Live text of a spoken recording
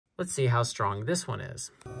Let's see how strong this one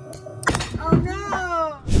is. Oh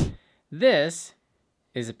no! This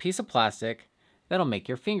is a piece of plastic that'll make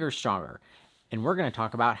your fingers stronger. And we're gonna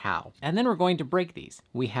talk about how. And then we're going to break these.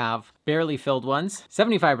 We have barely filled ones,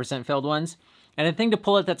 75% filled ones, and a thing to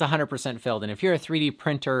pull it that's 100% filled. And if you're a 3D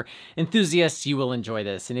printer enthusiast, you will enjoy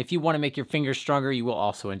this. And if you wanna make your fingers stronger, you will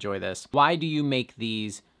also enjoy this. Why do you make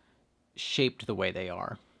these shaped the way they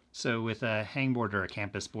are? So with a hangboard or a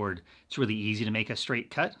campus board, it's really easy to make a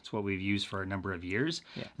straight cut. It's what we've used for a number of years.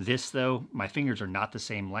 Yeah. This though, my fingers are not the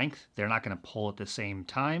same length. They're not gonna pull at the same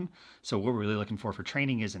time. So what we're really looking for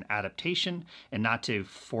training is an adaptation and not to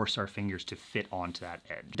force our fingers to fit onto that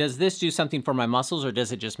edge. Does this do something for my muscles or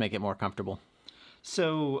does it just make it more comfortable?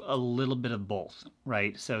 So a little bit of both,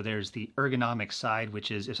 right? So there's the ergonomic side,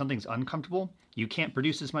 which is if something's uncomfortable, you can't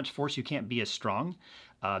produce as much force, you can't be as strong.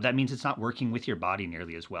 That means it's not working with your body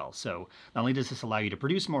nearly as well. So not only does this allow you to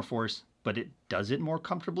produce more force, but it does it more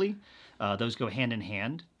comfortably. Those go hand in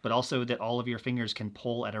hand, but also that all of your fingers can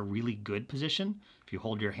pull at a really good position. If you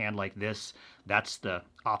hold your hand like this, that's the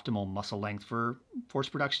optimal muscle length for force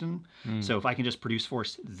production. So if I can just produce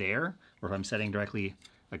force there, or if I'm setting directly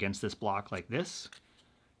against this block like this,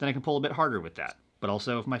 then I can pull a bit harder with that. But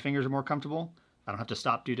also if my fingers are more comfortable, I don't have to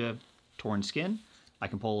stop due to torn skin. I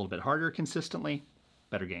can pull a little bit harder consistently,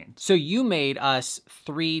 better gains. So you made us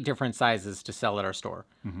 3 different sizes to sell at our store,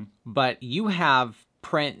 but you have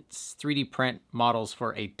prints, 3D print models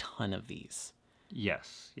for a ton of these.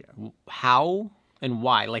 Yes, yeah. How and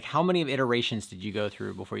why? Like how many iterations did you go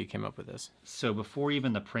through before you came up with this? So before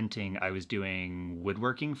even the printing, I was doing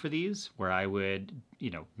woodworking for these, where I would,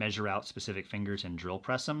 measure out specific fingers and drill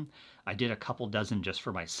press them. I did a couple dozen just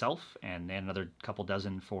for myself and then another couple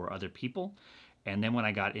dozen for other people. And then when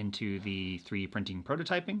I got into the 3D printing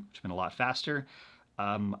prototyping, which has been a lot faster,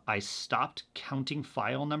 I stopped counting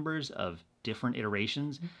file numbers of different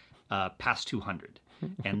iterations past 200.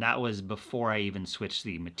 And that was before I even switched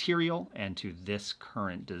the material and to this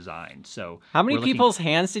current design. So how many people's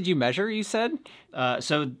hands did you measure, you said?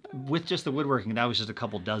 So with just the woodworking, that was just a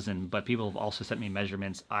couple dozen, but people have also sent me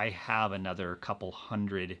measurements. I have another couple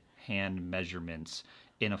hundred hand measurements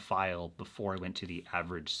in a file before I went to the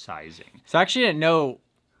average sizing. So I actually didn't know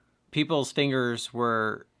people's fingers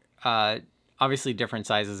were obviously different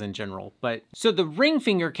sizes in general, but so the ring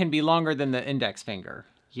finger can be longer than the index finger.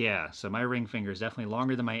 Yeah, so my ring finger is definitely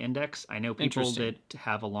longer than my index. I know people that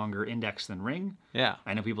have a longer index than ring. Yeah.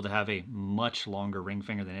 I know people that have a much longer ring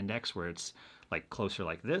finger than index, where it's like closer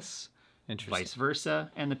like this. Vice versa.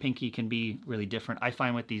 And the pinky can be really different. I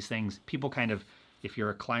find with these things, people kind of, if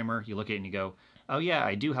you're a climber, you look at it and you go, oh yeah,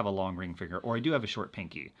 I do have a long ring finger, or I do have a short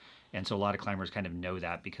pinky. And so a lot of climbers kind of know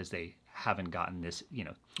that because they haven't gotten this,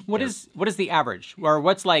 What is the average? Or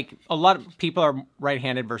what's like, a lot of people are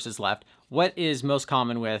right-handed versus left. What is most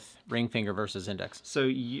common with ring finger versus index? So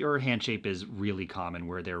your hand shape is really common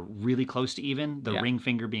where they're really close to even. The ring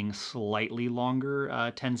finger being slightly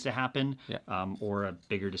longer tends to happen, or a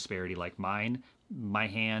bigger disparity like mine. My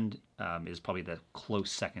hand is probably the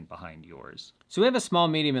close second behind yours. So we have a small,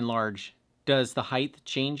 medium, and large. Does the height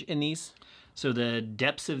change in these? So the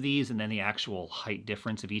depths of these and then the actual height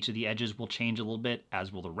difference of each of the edges will change a little bit,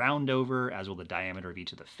 as will the round over, as will the diameter of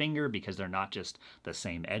each of the finger, because they're not just the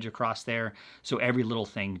same edge across there. So every little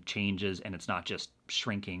thing changes, and it's not just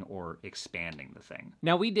shrinking or expanding the thing.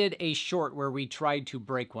 Now we did a short where we tried to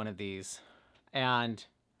break one of these, and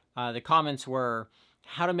the comments were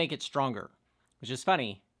how to make it stronger, which is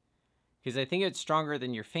funny. Because I think it's stronger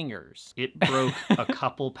than your fingers. It broke a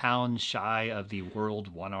couple pounds shy of the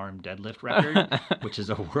world one-arm deadlift record, which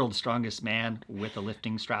is a world's strongest man with a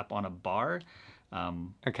lifting strap on a bar.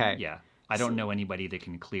 Okay. Yeah. I don't know anybody that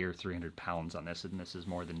can clear 300 pounds on this, and this is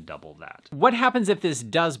more than double that. What happens if this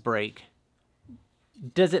does break?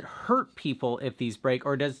 Does it hurt people if these break,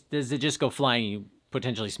 or does it just go flying and you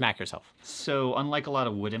potentially smack yourself? So unlike a lot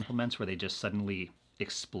of wood implements where they just suddenly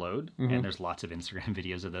explode, and there's lots of Instagram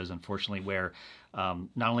videos of those, unfortunately, where not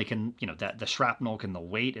only can that the shrapnel, can the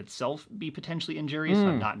weight itself be potentially injurious.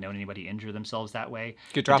 I've not known anybody injure themselves that way.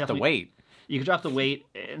 You could drop the weight. You could drop the weight,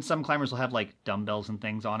 and some climbers will have like dumbbells and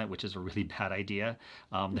things on it, which is a really bad idea.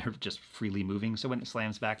 They're just freely moving, so when it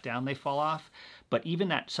slams back down, they fall off. But even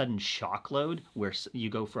that sudden shock load, where you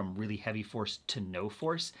go from really heavy force to no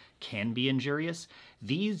force, can be injurious.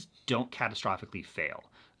 These don't catastrophically fail.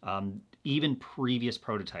 Even previous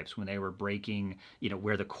prototypes, when they were breaking,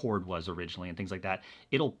 where the cord was originally and things like that,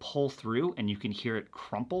 it'll pull through and you can hear it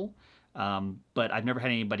crumple. But I've never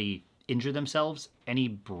had anybody injure themselves. Any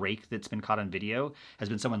break that's been caught on video has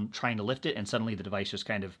been someone trying to lift it, and suddenly the device just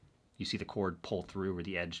kind of, you see the cord pull through, or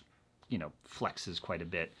the edge, flexes quite a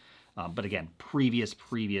bit. But again, previous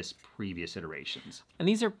iterations. And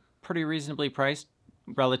these are pretty reasonably priced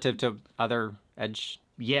relative to other edge.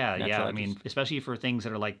 Yeah. Natural I mean, especially for things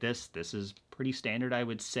that are like this is pretty standard, I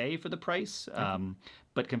would say, for the price.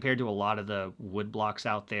 But compared to a lot of the wood blocks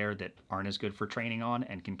out there that aren't as good for training on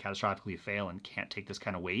and can catastrophically fail and can't take this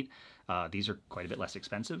kind of weight, these are quite a bit less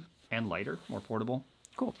expensive and lighter, more portable.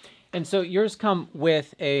 Cool. And so yours come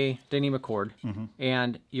with a Dyneema cord,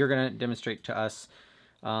 and you're going to demonstrate to us.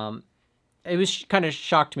 It was kind of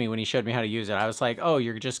shocked me when he showed me how to use it. I was like, oh,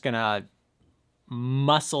 you're just going to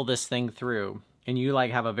muscle this thing through. And you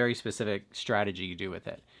like have a very specific strategy you do with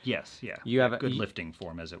it. Yes, yeah. You have a good lifting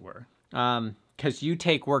form, as it were. Because you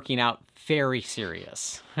take working out very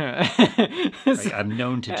serious. I'm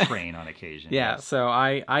known to train on occasion. Yeah, yes. so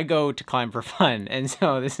I go to climb for fun. And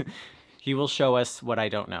so he will show us what I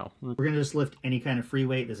don't know. We're going to just lift any kind of free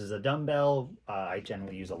weight. This is a dumbbell. I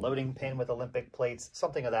generally use a loading pin with Olympic plates,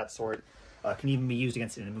 something of that sort. Can even be used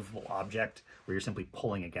against an immovable object where you're simply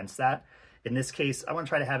pulling against that. In this case, I want to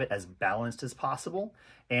try to have it as balanced as possible.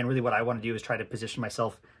 And really what I want to do is try to position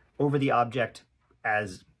myself over the object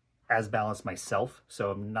as balanced myself. So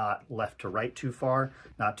I'm not left to right too far,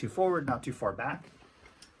 not too forward, not too far back.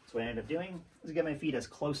 So what I end up doing is get my feet as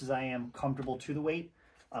close as I am comfortable to the weight.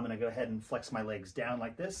 I'm going to go ahead and flex my legs down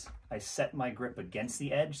like this. I set my grip against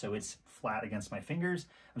the edge so it's flat against my fingers.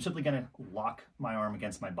 I'm simply going to lock my arm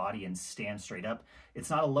against my body and stand straight up. It's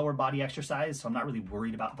not a lower body exercise, so I'm not really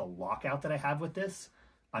worried about the lockout that I have with this.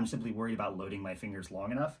 I'm simply worried about loading my fingers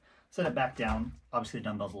long enough. Set it back down. Obviously the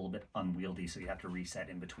dumbbell's a little bit unwieldy, so you have to reset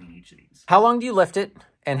in between each of these. How long do you lift it,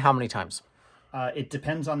 and how many times? It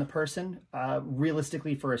depends on the person.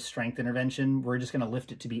 Realistically, for a strength intervention, we're just going to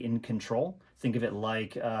lift it to be in control. Think of it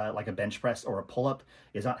like a bench press or a pull-up.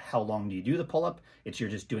 It's not how long do you do the pull-up, it's you're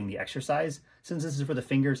just doing the exercise. Since this is for the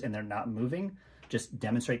fingers and they're not moving, just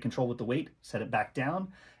demonstrate control with the weight, set it back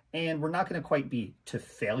down. And we're not going to quite be to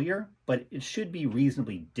failure, but it should be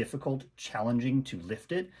reasonably difficult, challenging to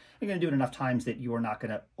lift it. You're going to do it enough times that you are not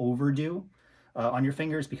going to overdo on your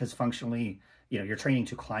fingers, because functionally, you're training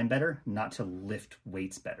to climb better, not to lift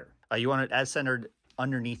weights better. You want it as centered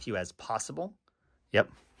underneath you as possible. Yep.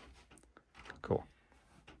 Cool.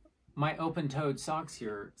 My open-toed socks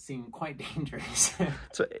here seem quite dangerous.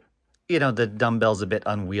 So, the dumbbell's a bit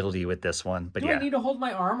unwieldy with this one, but Do yeah. I need to hold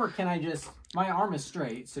my arm, or can I just... My arm is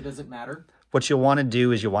straight, so does it matter? What you'll want to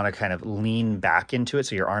do is you want to kind of lean back into it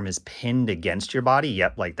so your arm is pinned against your body.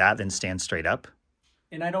 Yep, like that, then stand straight up.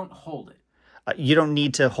 And I don't hold it. You don't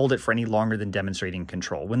need to hold it for any longer than demonstrating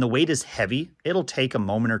control. When the weight is heavy, it'll take a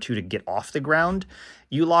moment or two to get off the ground.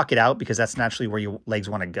 You lock it out because that's naturally where your legs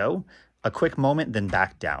want to go. A quick moment, then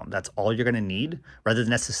back down. That's all you're going to need, rather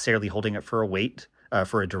than necessarily holding it for a weight,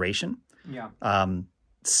 for a duration. Yeah.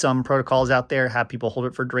 Some protocols out there have people hold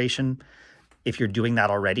it for duration. If you're doing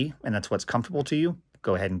that already and that's what's comfortable to you,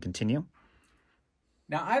 go ahead and continue.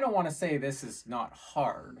 Now, I don't want to say this is not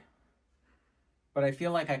hard, but I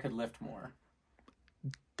feel like I could lift more.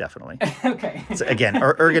 Definitely. Okay. So again,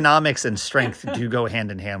 ergonomics and strength do go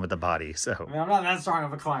hand in hand with the body. So I mean, I'm not that strong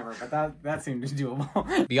of a climber, but that seems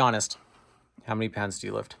doable. Be honest. How many pounds do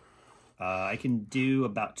you lift? I can do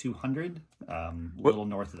about 200, a little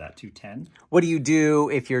north of that, 210. What do you do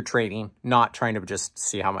if you're training, not trying to just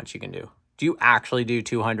see how much you can do? Do you actually do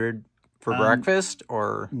 200 for breakfast,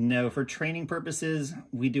 or? No, for training purposes,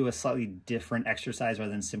 we do a slightly different exercise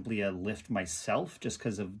rather than simply a lift myself, just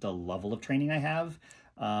because of the level of training I have.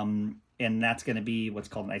 And that's going to be what's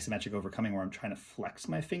called an isometric overcoming, where I'm trying to flex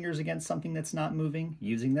my fingers against something that's not moving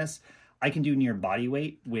using this. I can do near body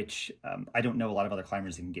weight, which I don't know a lot of other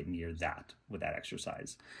climbers that can get near that with that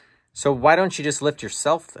exercise. So why don't you just lift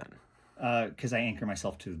yourself then? Because I anchor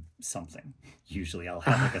myself to something. Usually I'll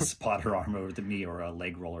have like a spotter arm over the knee or a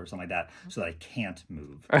leg roller or something like that, so that I can't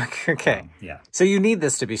move. Okay. Yeah. So you need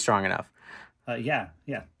this to be strong enough. Yeah.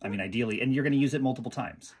 I mean, ideally, and you're going to use it multiple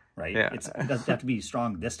times, right? Yeah. It doesn't have to be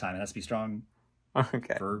strong this time. It has to be strong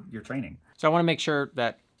for your training. So I want to make sure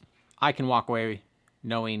that I can walk away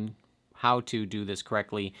knowing how to do this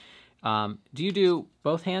correctly. Do you do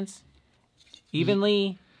both hands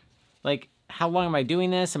evenly? Like, how long am I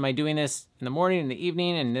doing this? Am I doing this in the morning, in the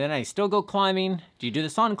evening, and then I still go climbing? Do you do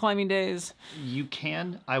this on climbing days? You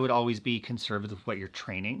can. I would always be conservative with what you're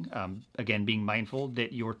training. Again, being mindful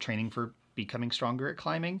that you're training for becoming stronger at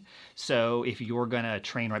climbing. So if you're going to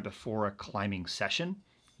train right before a climbing session,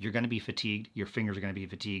 you're going to be fatigued. Your fingers are going to be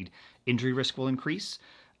fatigued. Injury risk will increase.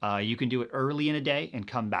 You can do it early in a day and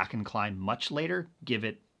come back and climb much later. Give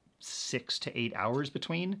it 6 to 8 hours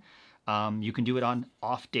between. You can do it on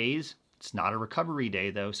off days. It's not a recovery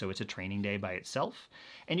day though, so it's a training day by itself.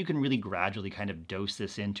 And you can really gradually kind of dose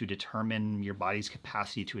this in to determine your body's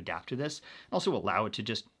capacity to adapt to this, and also allow it to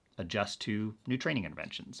just adjust to new training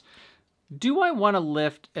interventions. Do I want to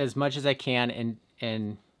lift as much as I can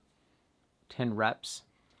in 10 reps?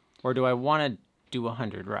 Or do I want to do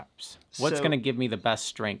 100 reps? What's going to give me the best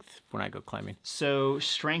strength when I go climbing? So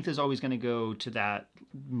strength is always going to go to that,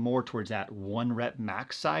 more towards that 1 rep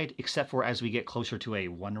max side, except for as we get closer to a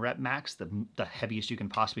 1 rep max, the heaviest you can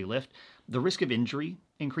possibly lift, the risk of injury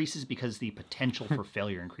increases because the potential for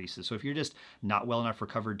failure increases. So if you're just not well enough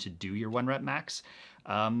recovered to do your 1 rep max,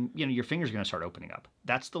 your fingers are going to start opening up.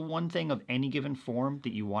 That's the one thing of any given form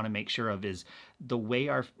that you want to make sure of, is the way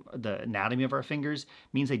the anatomy of our fingers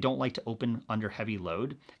means they don't like to open under heavy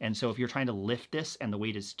load. And so if you're trying to lift this and the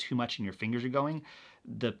weight is too much and your fingers are going,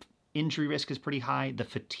 the injury risk is pretty high. The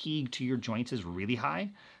fatigue to your joints is really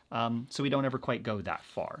high. So we don't ever quite go that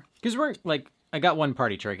far. Because we're like, I got one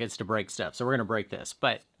party trick, it's to break stuff. So we're going to break this,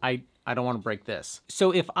 but I don't want to break this.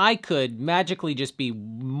 So if I could magically just be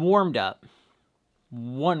warmed up,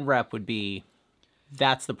 1 rep would be,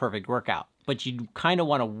 that's the perfect workout. But you kind of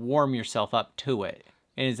want to warm yourself up to it.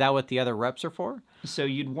 And is that what the other reps are for? So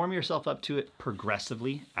you'd warm yourself up to it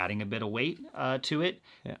progressively, adding a bit of weight to it.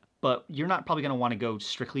 Yeah. But you're not probably going to want to go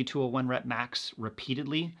strictly to a 1 rep max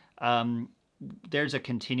repeatedly. There's a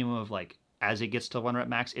continuum of like, as it gets to 1 rep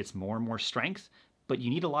max, it's more and more strength, but you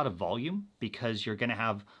need a lot of volume because you're going to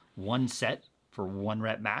have 1 set for 1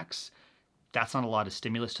 rep max. That's not a lot of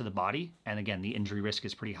stimulus to the body. And again, the injury risk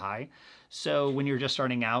is pretty high. So when you're just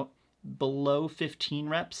starting out, below 15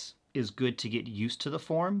 reps is good to get used to the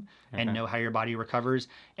form and know how your body recovers.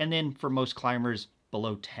 And then for most climbers,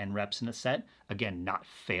 below 10 reps in a set, again, not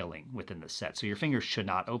failing within the set. So your fingers should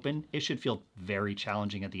not open. It should feel very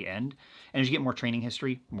challenging at the end. And as you get more training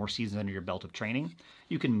history, more seasons under your belt of training,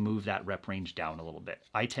 you can move that rep range down a little bit.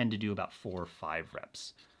 I tend to do about 4 or 5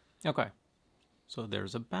 reps. Okay. So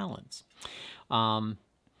there's a balance.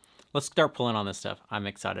 Let's start pulling on this stuff. I'm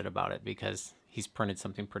excited about it because he's printed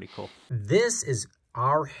something pretty cool. This is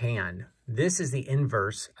our hand. This is the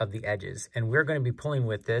inverse of the edges. And we're going to be pulling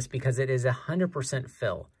with this because it is 100%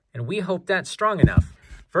 fill. And we hope that's strong enough.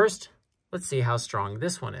 First, let's see how strong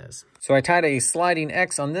this one is. So I tied a sliding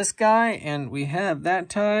X on this guy, and we have that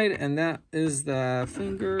tied, and that is the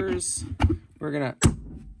fingers we're going to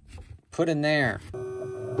put in there.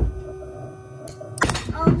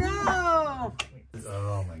 Oh no!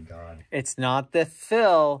 Oh my God. It's not the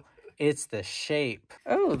fill, it's the shape.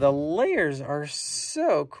 Oh, the layers are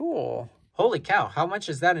so cool. Holy cow, how much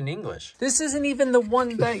is that in English? This isn't even the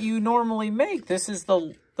one that you normally make. This is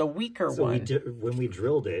the weaker one. When we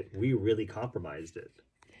drilled it, we really compromised it.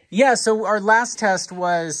 Yeah, so our last test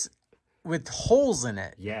was with holes in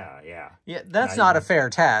it. Yeah. Yeah, that's not a fair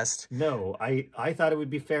test. No, I thought it would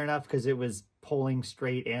be fair enough because it was pulling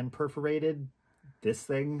straight and perforated. This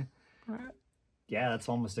thing, yeah, that's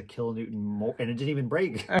almost a kilonewton more, and it didn't even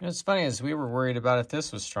break. What's funny is we were worried about if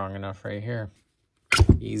this was strong enough right here.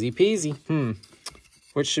 Easy peasy.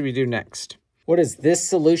 What should we do next? What is this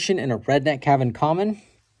solution and a redneck have in common?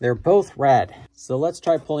 They're both red. So let's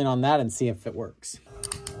try pulling on that and see if it works.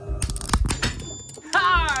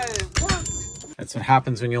 It worked! That's what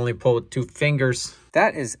happens when you only pull with 2 fingers.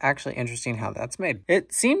 That is actually interesting how that's made.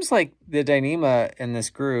 It seems like the Dyneema in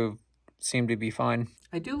this groove seem to be fine.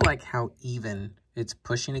 I do like how even it's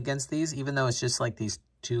pushing against these, even though it's just like these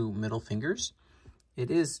 2 middle fingers.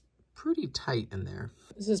 It is pretty tight in there.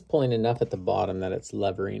 This is pulling enough at the bottom that it's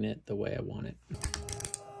levering it the way I want it.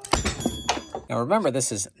 Now remember,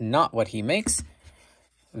 this is not what he makes.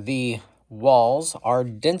 The walls are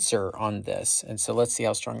denser on this, and so let's see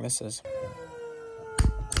how strong this is.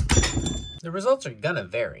 The results are gonna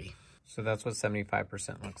vary. So that's what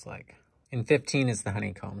 75% looks like. And 15 is the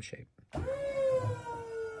honeycomb shape.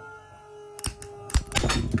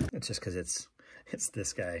 It's just because it's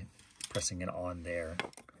this guy pressing it on there.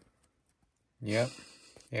 Yep.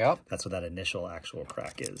 That's what that initial actual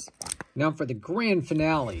crack is. Now for the grand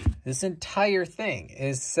finale, this entire thing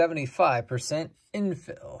is 75%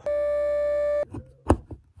 infill.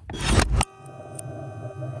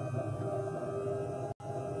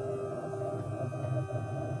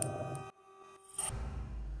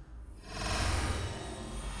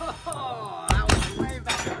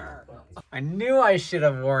 I knew I should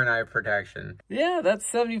have worn eye protection. Yeah, that's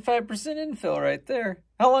 75% infill right there.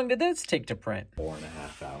 How long did this take to print?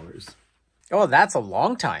 4.5 hours. Oh, that's a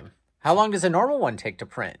long time. How long does a normal one take to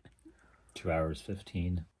print? 2 hours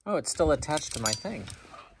 15. Oh, it's still attached to my thing.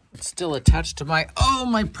 It's still attached to my,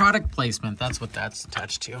 my product placement. That's what that's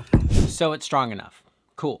attached to. So it's strong enough.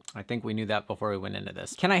 Cool. I think we knew that before we went into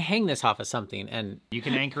this. Can I hang this off of something? And You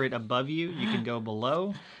can anchor it above you. You can go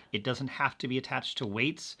below. It doesn't have to be attached to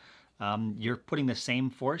weights. You're putting the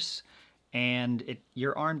same force, and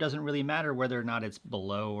your arm doesn't really matter whether or not it's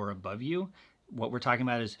below or above you. What we're talking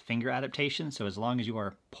about is finger adaptation. So as long as you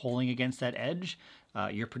are pulling against that edge,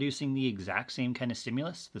 you're producing the exact same kind of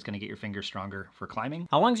stimulus that's going to get your fingers stronger for climbing.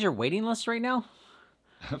 how long's your waiting list right now?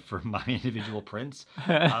 For my individual prints,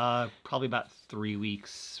 probably about 3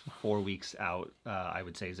 weeks, 4 weeks out, I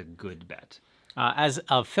would say is a good bet. As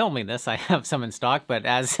of filming this, I have some in stock, but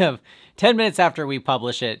as of 10 minutes after we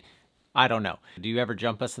publish it, I don't know. Do you ever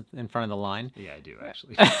jump us in front of the line? Yeah, I do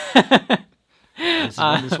actually.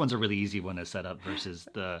 This one's a really easy one to set up versus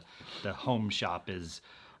the home shop is.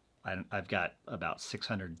 I've got about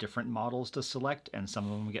 600 different models to select, and some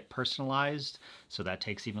of them get personalized, so that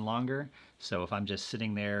takes even longer. So if I'm just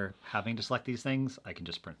sitting there having to select these things, I can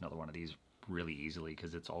just print another one of these really easily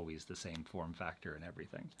because it's always the same form factor and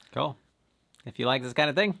everything. Cool. If you like this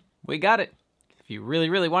kind of thing, we got it. If you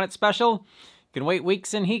really, really want it special, you can wait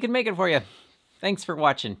weeks and he can make it for you. Thanks for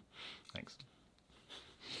watching. Thanks.